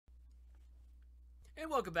And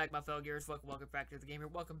welcome back, my fellow gears. Welcome back to the game here.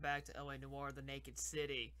 Welcome back to LA Noire, the Naked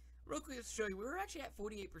City. Real quick to show you, we were actually at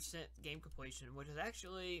 48% game completion, which is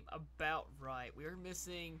actually about right. We are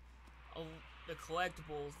missing the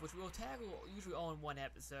collectibles, which we'll tackle usually all in one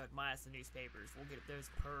episode, minus the newspapers. We'll get those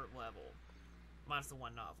per level, minus the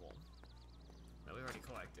one novel that we already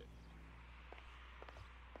collected.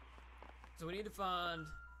 So we need to find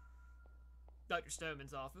Dr.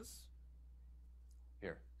 Stoneman's office.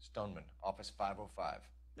 Here, Stoneman, office 505.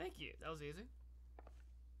 Thank you. That was easy.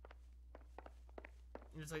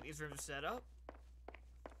 And just like these rooms are set up.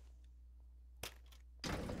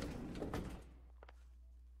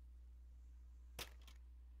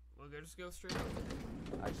 We'll just go straight up.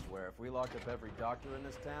 I swear, if we locked up every doctor in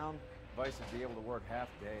this town, Vice would be able to work half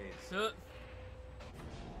days.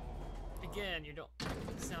 Again, you don't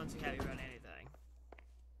sound too happy about anything.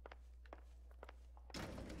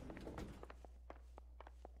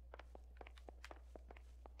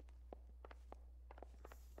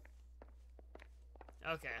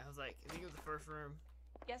 Okay, I was like, if you go to the first room.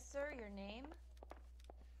 Yes, sir, your name?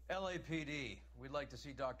 LAPD. We'd like to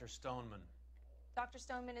see Dr. Stoneman. Dr.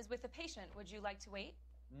 Stoneman is with a patient. Would you like to wait?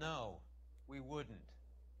 No, we wouldn't.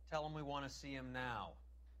 Tell him we want to see him now.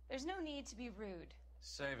 There's no need to be rude.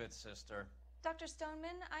 Save it, sister. Dr.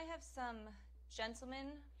 Stoneman, I have some gentlemen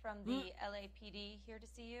from the LAPD here to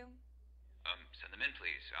see you. Send them in,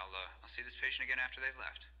 please. I'll see this patient again after they've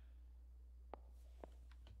left.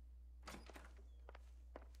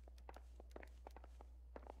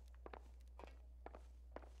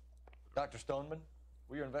 Dr. Stoneman,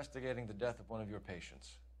 we are investigating the death of one of your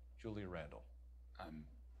patients, Julia Randall. I'm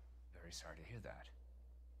very sorry to hear that.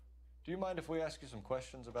 Do you mind if we ask you some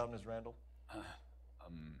questions about Ms. Randall?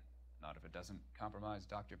 Not if it doesn't compromise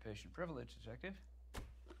doctor-patient privilege, Detective.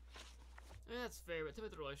 That's fair, but tell me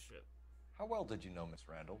the relationship. How well did you know Miss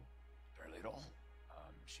Randall? Barely at all.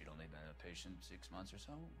 She'd only been a patient 6 months or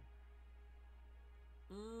so.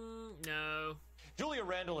 No. Julia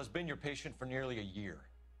Randall has been your patient for nearly a year.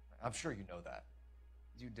 I'm sure you know that.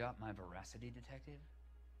 Do you doubt my veracity, Detective?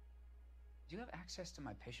 Do you have access to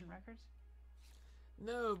my patient records?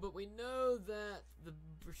 No, but we know that the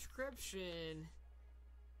prescription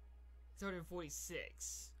is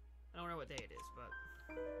 146. I don't know what day it is, but...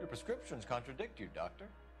 Your prescriptions contradict you, Doctor.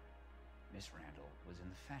 Miss Randall was in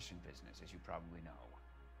the fashion business, as you probably know.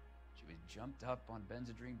 She was jumped up on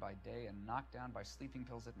Benzedrine by day and knocked down by sleeping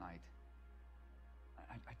pills at night.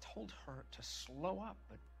 I told her to slow up,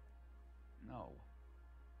 but no.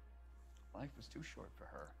 Life was too short for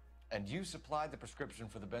her. And you supplied the prescription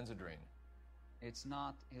for the Benzedrine. It's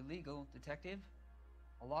not illegal, Detective.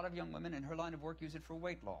 A lot of young women in her line of work use it for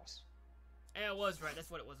weight loss. Yeah, I was right. That's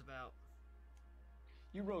what it was about.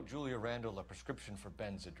 You wrote Julia Randall a prescription for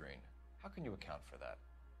Benzedrine. How can you account for that?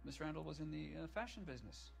 Miss Randall was in the fashion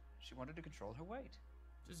business. She wanted to control her weight.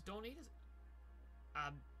 Just don't eat it.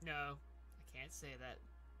 No. I can't say that.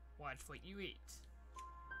 Watch what you eat.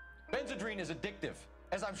 Benzedrine is addictive,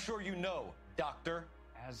 as I'm sure you know, Doctor.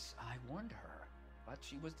 As I warned her, but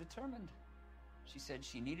she was determined. She said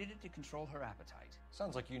she needed it to control her appetite.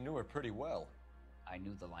 Sounds like you knew her pretty well. I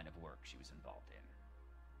knew the line of work she was involved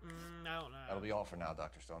in. I don't know. That'll be all for now,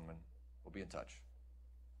 Dr. Stoneman. We'll be in touch.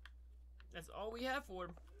 That's all we have for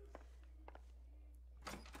him.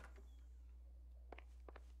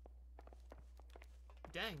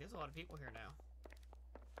 Dang, there's a lot of people here now.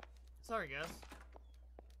 Sorry, guys.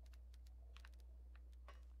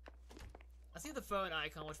 I see the phone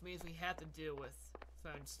icon, which means we have to deal with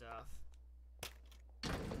phone stuff.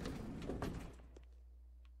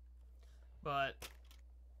 But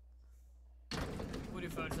we'll do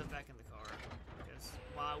phone stuff back in the car. Because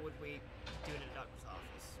why would we do it in a doctor's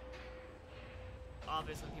office?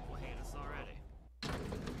 Obviously, people hate us already.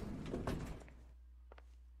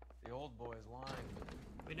 The old boy is lying.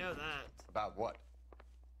 We know that. About what?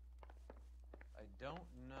 I don't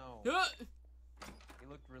know. He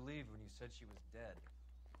looked relieved when you said she was dead.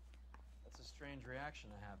 That's a strange reaction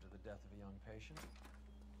to have to the death of a young patient.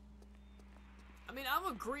 I mean,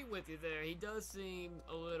 I'm agreeing with you there. He does seem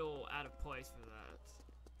a little out of place for that.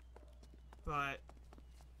 But...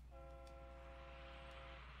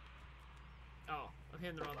 oh, I'm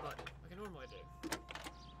hitting the wrong button, like I normally do.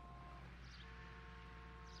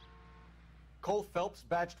 Cole Phelps,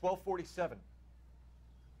 badge 1247.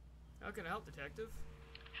 How can I help, Detective?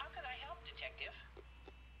 How can I help, Detective?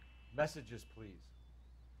 Messages, please.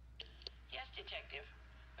 Yes, Detective.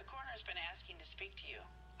 The coroner's been asking to speak to you.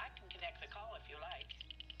 I can connect the call if you like.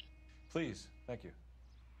 Please, thank you.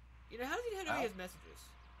 You know, how did he know he has messages?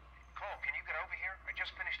 Cole, can you get over here? I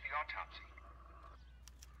just finished the autopsy.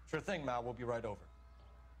 Sure thing, Mal. We'll be right over.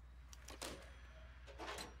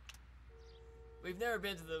 We've never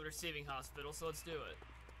been to the receiving hospital, so let's do it.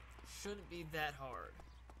 Shouldn't be that hard.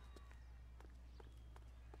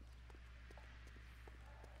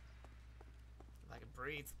 If I could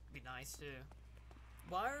breathe, it'd be nice too.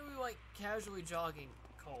 Why are we like casually jogging,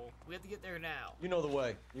 Cole? We have to get there now. You know the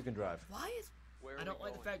way. You can drive. Why is... I don't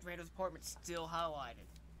like the fact Randall's apartment's still highlighted.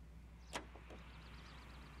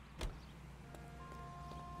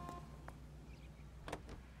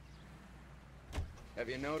 Have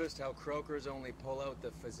you noticed how Croakers only pull out the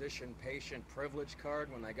physician-patient privilege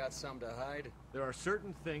card when they got something to hide? There are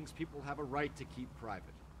certain things people have a right to keep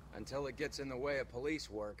private. Until it gets in the way of police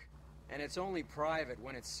work. And it's only private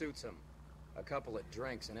when it suits them. A couple of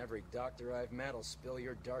drinks and every doctor I've met will spill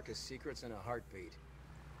your darkest secrets in a heartbeat.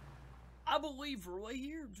 I believe Roy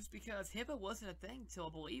here, just because HIPAA wasn't a thing till I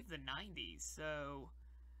believe the 90s, so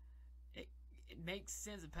it makes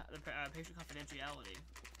sense of patient confidentiality.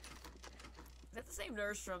 Is that the same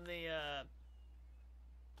nurse from the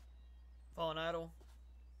Fallen Idol?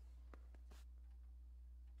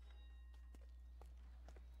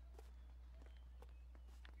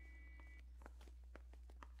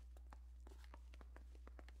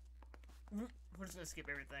 We're just gonna skip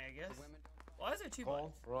everything, I guess. Why is there two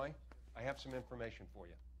buttons? Roy, I have some information for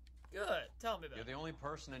you. Good. Tell me about You're it. the only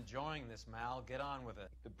person enjoying this, Mal. Get on with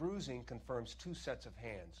it. The bruising confirms 2 sets of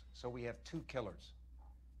hands, so we have 2 killers.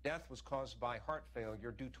 Death was caused by heart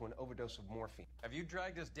failure due to an overdose of morphine. Have you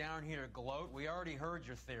dragged us down here to gloat? We already heard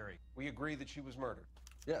your theory. We agree that she was murdered.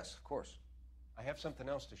 Yes, of course. I have something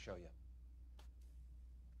else to show you.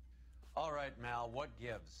 All right, Mal, what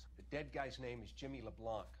gives? The dead guy's name is Jimmy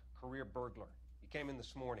LeBlanc, career burglar. He came in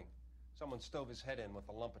this morning. Someone stove his head in with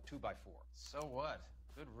a lump of 2x4. So what?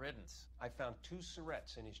 Good riddance. I found 2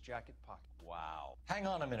 syrettes in his jacket pocket. Wow. Hang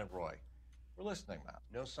on a minute, Roy. We're listening, Matt.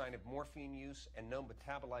 No sign of morphine use and no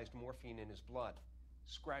metabolized morphine in his blood.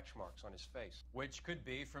 Scratch marks on his face. Which could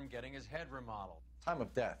be from getting his head remodeled. Time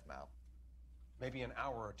of death, Mal. Maybe an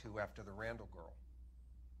hour or 2 after the Randall girl.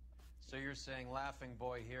 So you're saying Laughing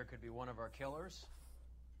Boy here could be one of our killers?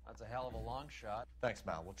 That's a hell of a long shot. Thanks,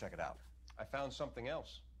 Mal. We'll check it out. I found something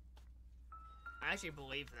else. I actually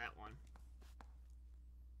believe that one.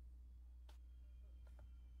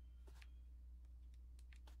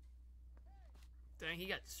 Dang, he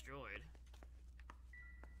got destroyed.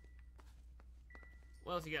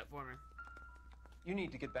 What else you got for me? You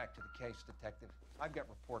need to get back to the case, Detective. I've got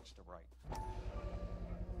reports to write.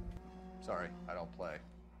 Sorry, I don't play.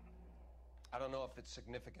 I don't know if it's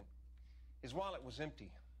significant. His wallet was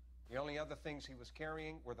empty. The only other things he was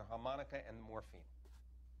carrying were the harmonica and the morphine.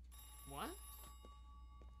 What?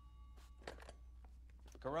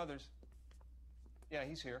 Carruthers. Yeah,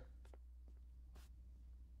 he's here.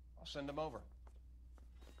 I'll send him over.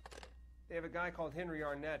 They have a guy called Henry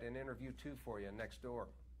Arnett in interview 2 for you next door.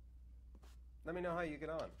 Let me know how you get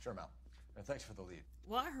on. Sure, Mal. And thanks for the lead.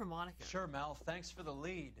 Why harmonica? Sure, Mal. Thanks for the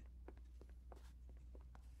lead.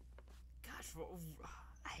 Gosh,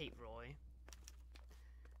 I hate Roy.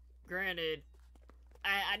 Granted,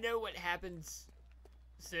 I know what happens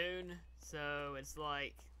soon, so it's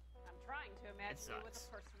like... I'm trying to imagine you with sucks.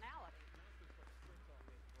 a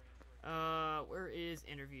personality. Where is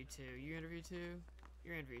interview 2? You interview 2?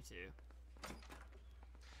 You're interview 2.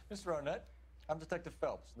 Mr. Arnett, I'm Detective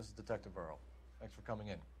Phelps. This is Detective Earl. Thanks for coming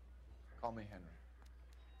in. Call me Henry.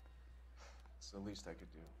 It's the least I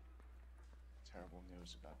could do. Terrible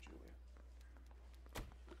news about Julia.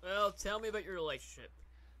 Well, tell me about your relationship.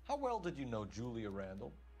 How well did you know Julia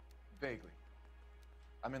Randall? Vaguely.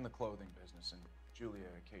 I'm in the clothing business, and Julia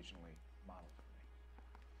occasionally modeled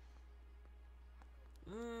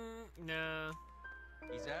for me. No.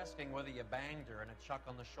 He's asking whether you banged her in a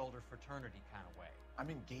chuck-on-the-shoulder fraternity kind of way. I'm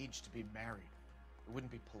engaged to be married. It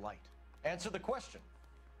wouldn't be polite. Answer the question.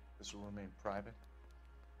 This will remain private?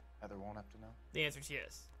 Heather won't have to know? The answer is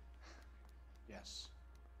yes. Yes.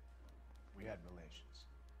 We had relations.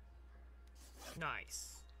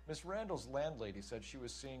 Nice. Miss Randall's landlady said she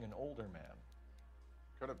was seeing an older man.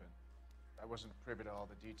 Could have been. I wasn't privy to all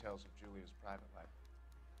the details of Julia's private life.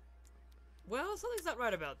 Well, something's not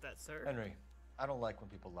right about that, sir. Henry, I don't like when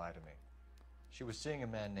people lie to me. She was seeing a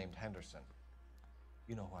man named Henderson.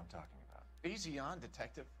 You know who I'm talking about. Easy on,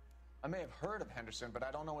 Detective. I may have heard of Henderson, but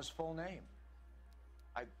I don't know his full name.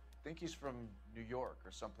 I think he's from New York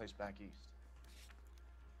or someplace back east.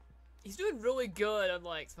 He's doing really good,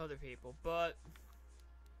 unlike some other people, but...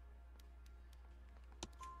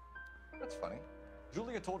 That's funny.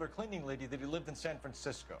 Julia told her cleaning lady that he lived in San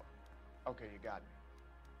Francisco. Okay, you got me.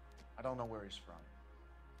 I don't know where he's from.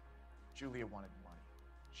 Julia wanted money.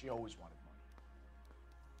 She always wanted money.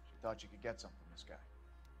 She thought she could get some from this guy.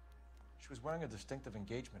 She was wearing a distinctive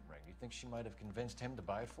engagement ring. You think she might have convinced him to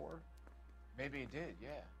buy it for her? Maybe he did,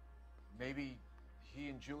 yeah. Maybe he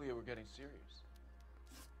and Julia were getting serious.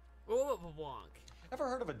 Oh, LeBlanc. Ever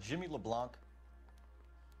heard of a Jimmy LeBlanc?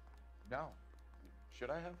 No. Should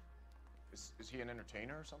I have? Is he an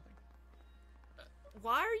entertainer or something?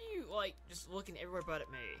 Why are you, like, just looking everywhere but at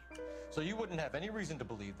me? So you wouldn't have any reason to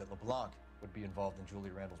believe that LeBlanc would be involved in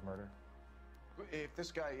Julie Randall's murder? If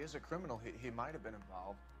this guy is a criminal, he might have been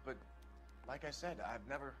involved. But, like I said, I've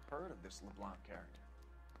never heard of this LeBlanc character.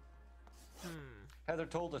 Heather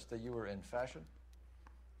told us that you were in fashion.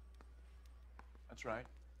 That's right.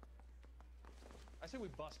 I say we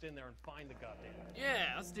bust in there and find the goddamn.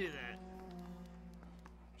 Yeah, let's do that.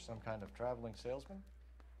 Some kind of traveling salesman?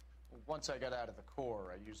 Once I got out of the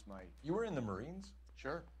Corps, I used my... You were in the Marines?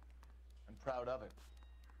 Sure. I'm proud of it.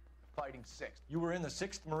 Fighting 6th. You were in the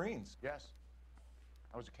 6th Marines? Yes.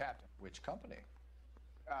 I was a captain. Which company?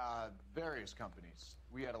 Various companies.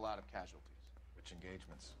 We had a lot of casualties. Which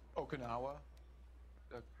engagements? Okinawa.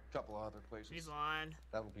 A couple of other places. He's lying.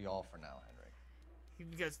 That will be all for now, Henry.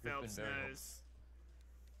 Because Phelps knows.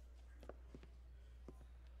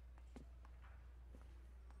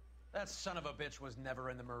 That son of a bitch was never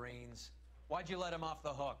in the Marines. Why'd you let him off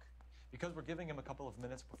the hook? Because we're giving him a couple of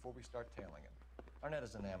minutes before we start tailing him. Arnett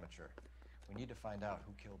is an amateur. We need to find out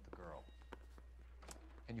who killed the girl.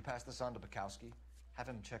 Can you pass this on to Bukowski? Have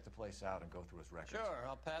him check the place out and go through his records. Sure,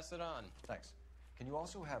 I'll pass it on. Thanks. Can you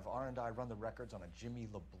also have R&I run the records on a Jimmy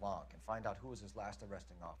LeBlanc and find out who was his last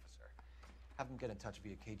arresting officer? Have them get in touch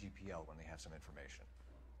via KGPL when they have some information.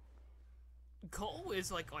 Cole is,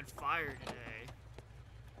 like, on fire today.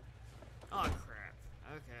 Oh, crap.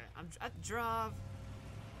 Okay. I'm at the drive.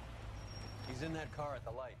 He's in that car at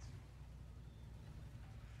the lights.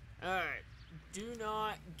 Alright. Do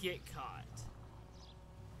not get caught.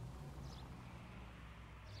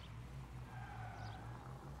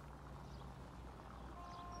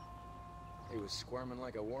 He was squirming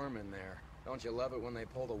like a worm in there. Don't you love it when they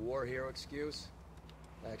pull the war hero excuse?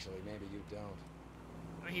 Actually, maybe you don't.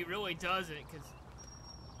 I mean, he really doesn't, because...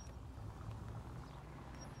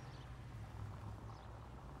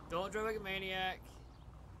 Don't drive like a maniac.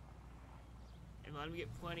 And let him get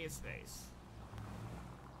plenty of space.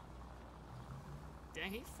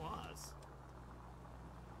 Dang, he flies.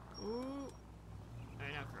 Ooh.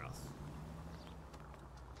 Alright, now cross.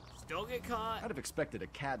 Just don't get caught. I'd have expected a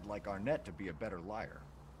cad like Arnett to be a better liar.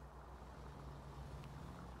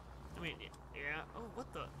 I mean, yeah. Oh,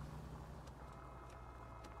 what the?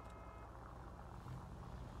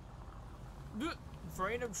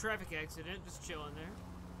 Random traffic accident, just chilling there.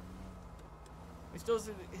 We still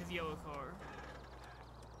see his yellow car.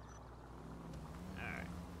 Alright.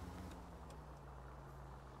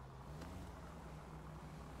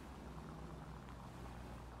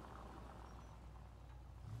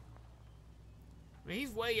 I mean,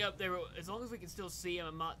 he's way up there. As long as we can still see him,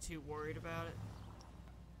 I'm not too worried about it.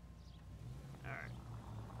 Alright.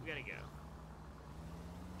 We gotta go.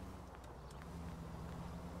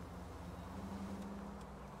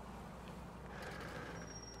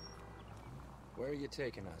 Where are you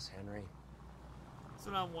taking us, Henry? That's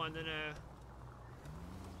what I wanted to know.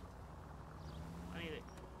 I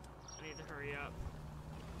need to hurry up.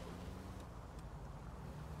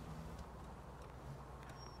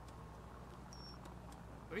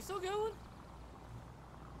 Are we still going?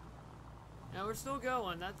 No, we're still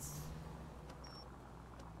going. That's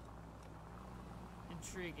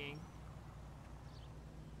intriguing.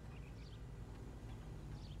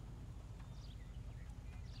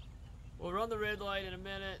 We'll run the red light in a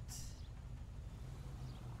minute.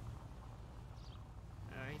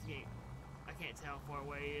 He's getting... I can't tell how far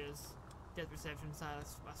away he is. Depth perception side of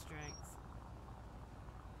my strength.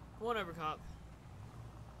 Come on over, cop.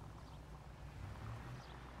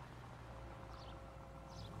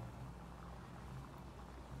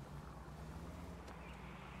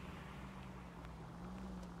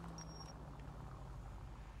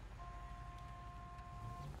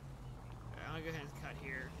 I'm gonna go ahead and cut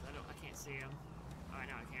here. I can't see him. Alright,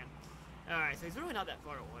 now I can. Alright, so he's really not that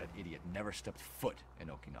far away. That idiot never stepped foot in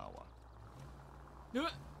Okinawa. Do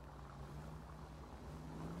it!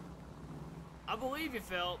 I believe you,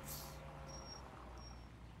 Phelps.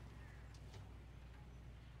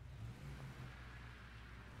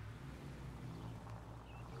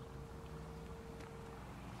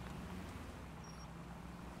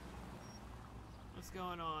 What's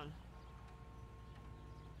going on?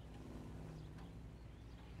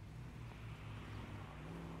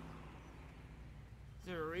 Is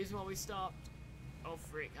there a reason why we stopped? Oh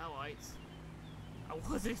freak, our lights. I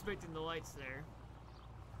wasn't expecting the lights there.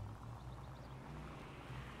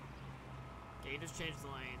 Okay, you just changed the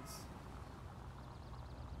lanes.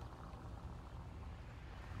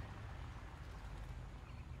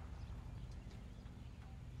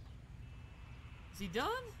 Is he done?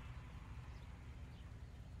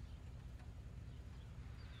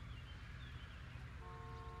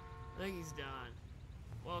 I think he's done.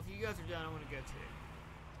 Well, if you guys are done, I want to go too.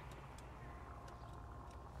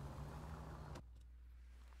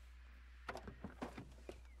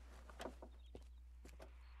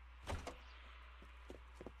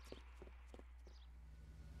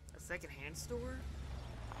 A second-hand store?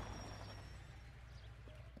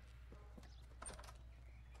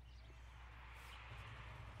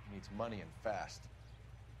 Needs money and fast.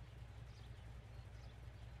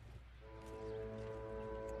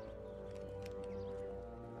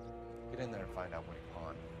 Get in there and find out what he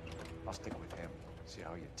pawned. I'll stick with him, see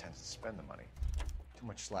how he intends to spend the money. Too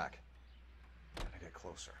much slack. Gotta get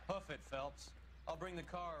closer. Hoof it, Phelps. I'll bring the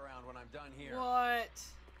car around when I'm done here. What?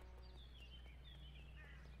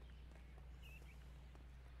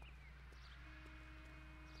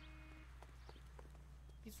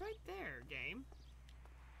 He's right there, game.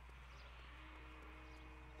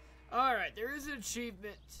 Alright, there is an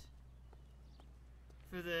achievement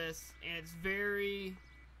for this, and it's very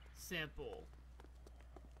simple.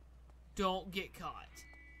 Don't get caught.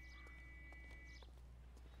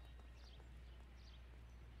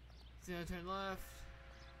 So turn left.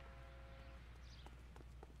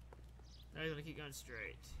 Now he's gonna keep going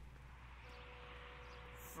straight.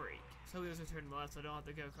 Freak. So he was gonna turn left so I don't have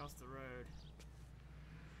to go across the road.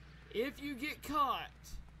 If you get caught,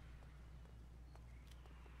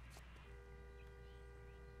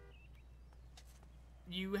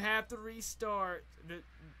 you have to restart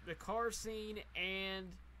the car scene and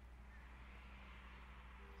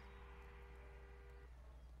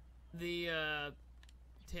the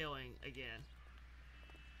tailing again.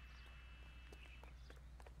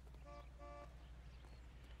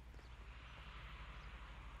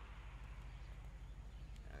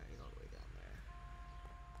 Alright, all the way down there.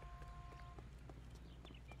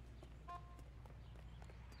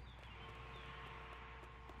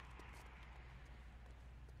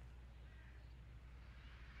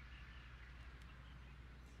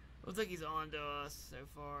 Looks like he's on to us so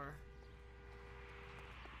far.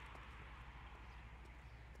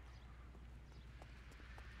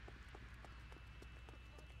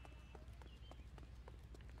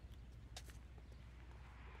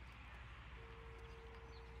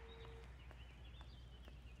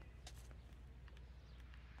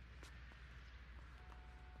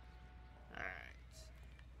 Alright.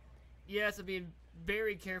 Yes, I'm being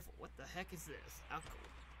very careful. What the heck is this? Alcohol.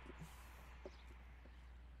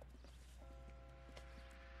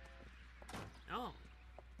 Oh.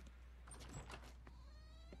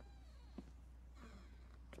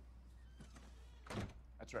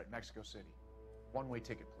 That's right, Mexico City. One-way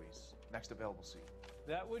ticket, please. Next available seat.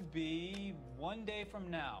 That would be 1 day from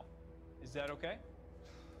now. Is that okay?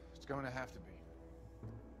 It's going to have to be.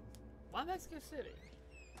 Why Mexico City?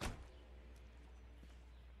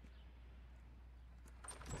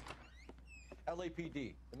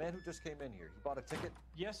 LAPD, the man who just came in here, he bought a ticket?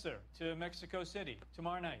 Yes, sir. To Mexico City,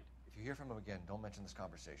 tomorrow night. If you hear from him again, don't mention this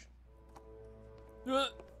conversation.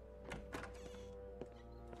 What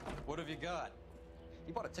have you got?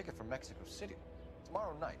 He bought a ticket from Mexico City.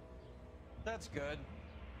 Tomorrow night. That's good.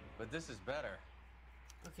 But this is better.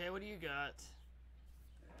 Okay, what do you got?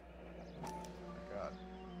 Oh my God.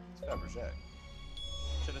 It's Fabergé.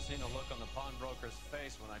 Should have seen the look on the pawnbroker's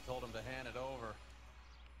face when I told him to hand it over.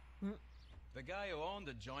 The guy who owned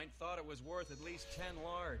the joint thought it was worth at least 10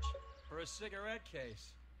 large for a cigarette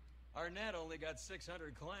case. Arnett only got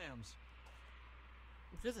 600 clams.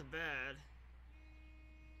 Which isn't bad.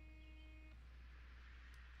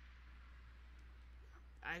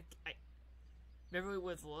 I remember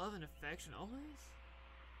with love and affection always?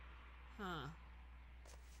 Huh.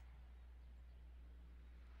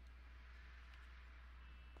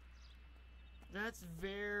 That's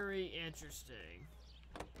very interesting.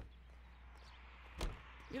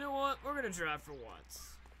 You know what? We're gonna drive for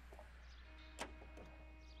once.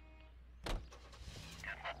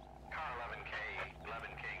 Car 11K, 11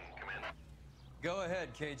 King, come in. Go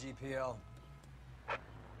ahead, KGPL.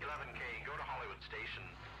 11K, go to Hollywood Station.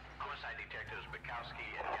 Homicide detectives Bukowski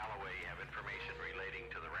and Galloway have information relating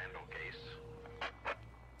to the Randall case.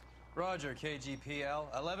 Roger, KGPL.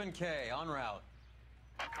 11K, en route.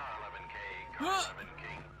 Car 11K, car 11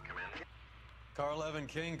 King, come in. Car 11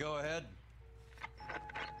 King, go ahead.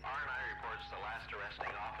 R&I reports the last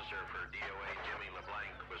arresting officer for DOA Jimmy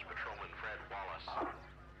LeBlanc was Patrolman Fred Wallace,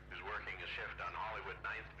 who's working a shift on Hollywood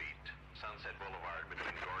 9th Beat, Sunset Boulevard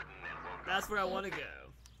between Gordon and Wilcox. That's where I want to go.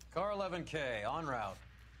 Car 11K, en route.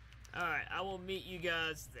 Alright, I will meet you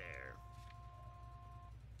guys there.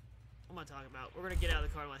 What am I talking about? We're going to get out of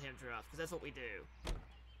the car and let him drive, because that's what we do.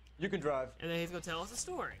 You can drive. And then he's going to tell us a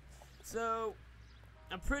story. So,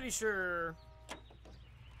 I'm pretty sure...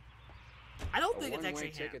 I don't think it's actually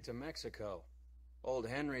him. A one-way ticket to Mexico. Old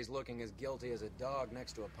Henry's looking as guilty as a dog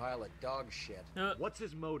next to a pile of dog shit. What's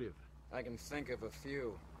his motive? I can think of a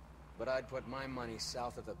few, but I'd put my money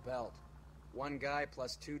south of the belt. One guy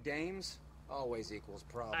plus two dames always equals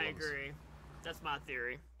problems. I agree. That's my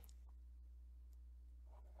theory.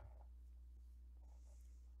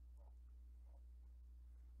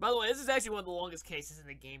 By the way, this is actually one of the longest cases in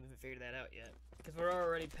the game. We haven't figured that out yet. Because we're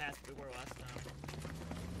already past where we were last time.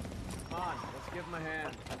 Come on, let's give him a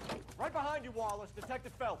hand. Right behind you, Wallace.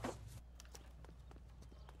 Detective Phelps.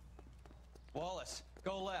 Wallace,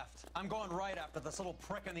 go left. I'm going right after this little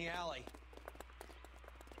prick in the alley.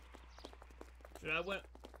 Should I went?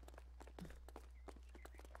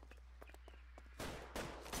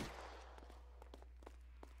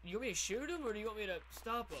 You want me to shoot him, or do you want me to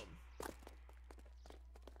stop him?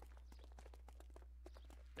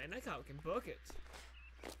 Man, that cop can book it.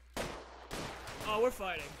 Oh, we're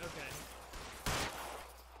fighting. Okay.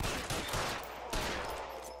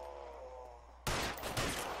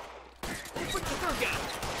 Put the third guy.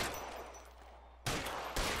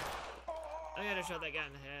 I gotta shot that guy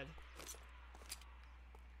in the head.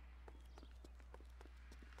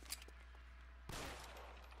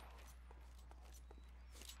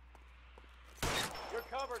 You're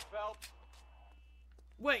covered, Phelps.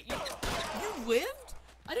 Wait, you lived?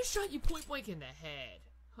 I just shot you point blank in the head.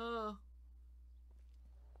 Huh?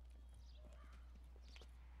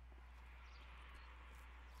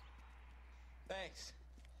 Thanks.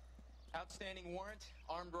 Outstanding warrant,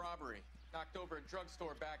 armed robbery. Knocked over a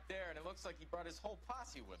drugstore back there, and it looks like he brought his whole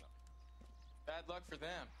posse with him. Bad luck for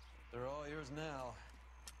them. They're all yours now.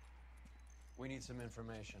 We need some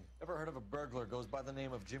information. Ever heard of a burglar goes by the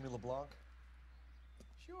name of Jimmy LeBlanc?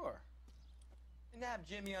 Sure. They nabbed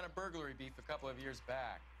Jimmy on a burglary beef a couple of years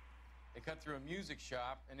back. They cut through a music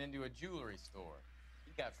shop and into a jewelry store.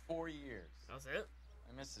 He got 4 years. That's it?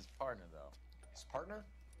 I miss his partner, though. His partner?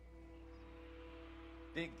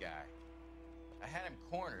 Big guy. I had him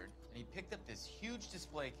cornered, and he picked up this huge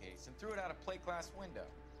display case and threw it out a plate glass window.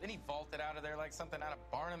 Then he vaulted out of there like something out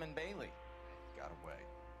of Barnum and Bailey. Got away.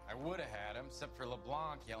 I would have had him, except for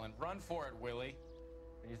LeBlanc yelling, "Run for it, Willie!"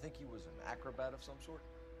 And you think he was an acrobat of some sort?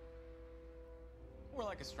 More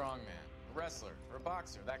like a strongman, a wrestler, or a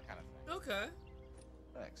boxer, that kind of thing. Okay.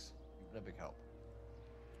 Thanks. You've been a big help.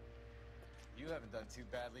 You haven't done too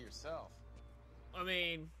badly yourself. I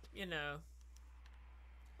mean, you know.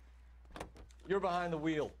 You're behind the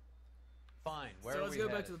wheel. Fine. Where So are let's we go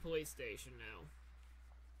headed? back to the police station now.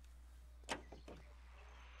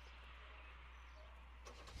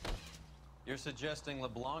 You're suggesting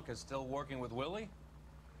LeBlanc is still working with Willie?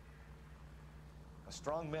 A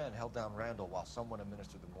strong man held down Randall while someone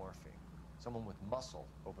administered the morphine. Someone with muscle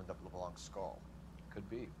opened up LeBlanc's skull. Could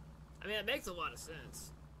be. I mean, that makes a lot of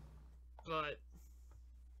sense. But...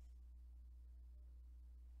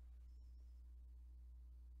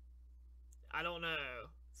 I don't know.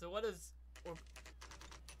 So what is... This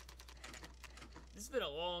has been a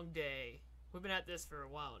long day. We've been at this for a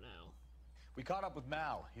while now. We caught up with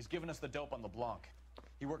Mal. He's given us the dope on LeBlanc.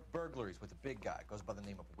 He worked burglaries with a big guy. Goes by the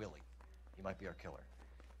name of Willie. He might be our killer.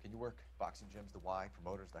 Can you work boxing gyms, the Y,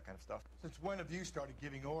 promoters, that kind of stuff? Since when have you started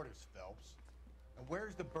giving orders, Phelps? And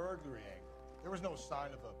where's the burglary angle? There was no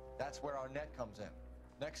sign of a... That's where our net comes in.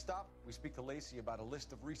 Next stop, we speak to Lacey about a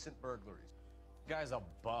list of recent burglaries. Guy's a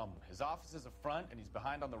bum. His office is a front, and he's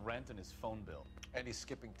behind on the rent and his phone bill. And he's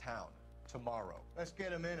skipping town. Tomorrow. Let's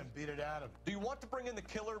get him in and beat it out of him. Do you want to bring in the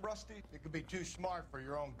killer, Rusty? It could be too smart for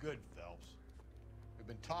your own good, Phelps. We've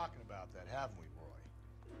been talking about that, haven't we, Roy?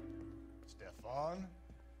 Stefan?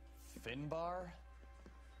 Finbar?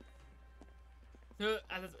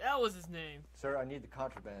 That was his name. Sir, I need the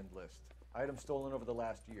contraband list. Items stolen over the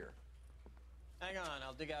last year. Hang on,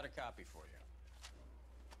 I'll dig out a copy for you.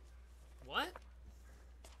 What?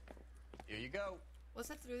 Here you go. What's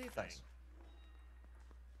that to do with anything? Thanks.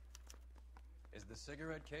 Is the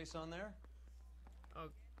cigarette case on there? Oh,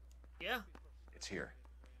 yeah. It's here.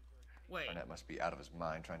 Wait. Arnett must be out of his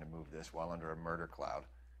mind trying to move this while under a murder cloud.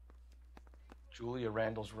 Julia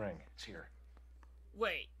Randall's ring. It's here.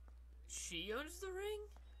 Wait. She owns the ring?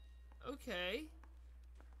 Okay.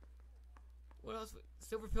 What else?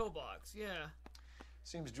 Silver pillbox, yeah.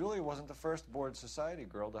 Seems Julia wasn't the first bored society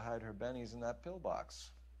girl to hide her bennies in that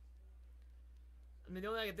pillbox. I mean, the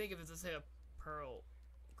only thing I can think of is to say a pearl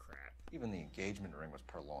crap. Even the engagement ring was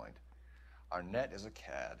purloined. Arnett is a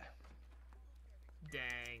cad.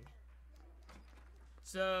 Dang.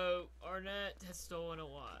 So, Arnett has stolen a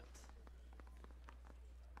lot.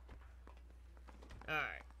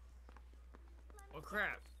 Alright. Well,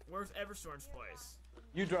 crap. Where's Everstorm's place?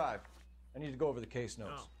 You drive. I need to go over the case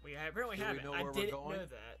notes. Oh, we apparently Do we haven't. know I where we're didn't going? know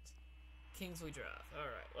that. Kingsley Drive.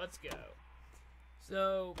 Alright, let's go.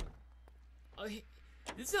 So,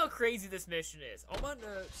 this is how crazy this mission is. All my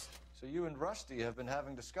notes. So you and Rusty have been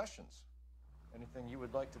having discussions. Anything you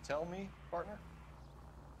would like to tell me, partner?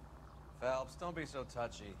 Phelps, don't be so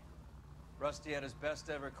touchy. Rusty had his best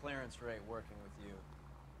ever clearance rate working with you.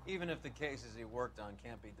 Even if the cases he worked on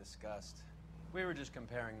can't be discussed. We were just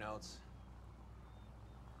comparing notes.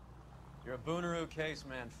 You're a Booneroo case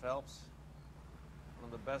man, Phelps. One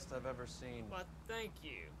of the best I've ever seen. Well, thank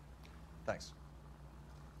you. Thanks.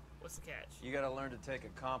 What's the catch? You gotta learn to take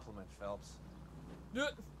a compliment, Phelps.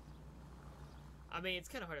 I mean, it's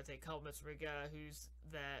kind of hard to take compliments from a guy who's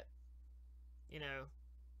that, you know,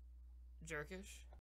 jerkish.